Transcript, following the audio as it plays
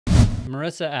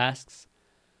Marissa asks,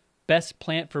 best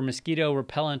plant for mosquito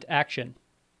repellent action.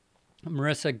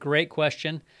 Marissa, great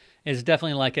question. It's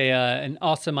definitely like an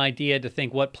awesome idea to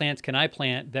think, what plants can I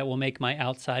plant that will make my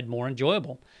outside more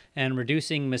enjoyable? And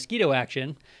reducing mosquito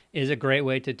action is a great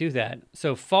way to do that.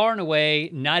 So far and away,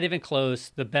 not even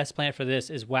close, the best plant for this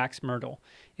is wax myrtle.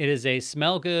 It is a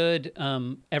smell good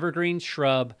evergreen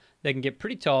shrub that can get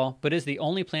pretty tall, but is the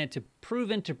only plant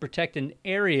proven to protect an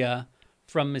area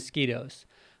from mosquitoes.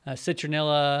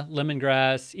 Citronella,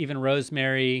 lemongrass, even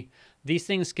rosemary, these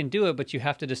things can do it, but you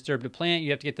have to disturb the plant.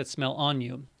 You have to get that smell on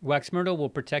you. Wax myrtle will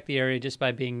protect the area just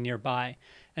by being nearby.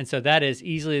 And so that is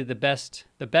easily the best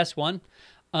one.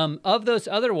 Of those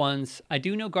other ones, I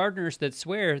do know gardeners that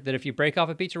swear that if you break off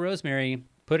a piece of rosemary,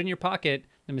 put it in your pocket,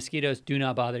 the mosquitoes do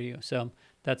not bother you. So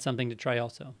that's something to try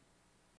also.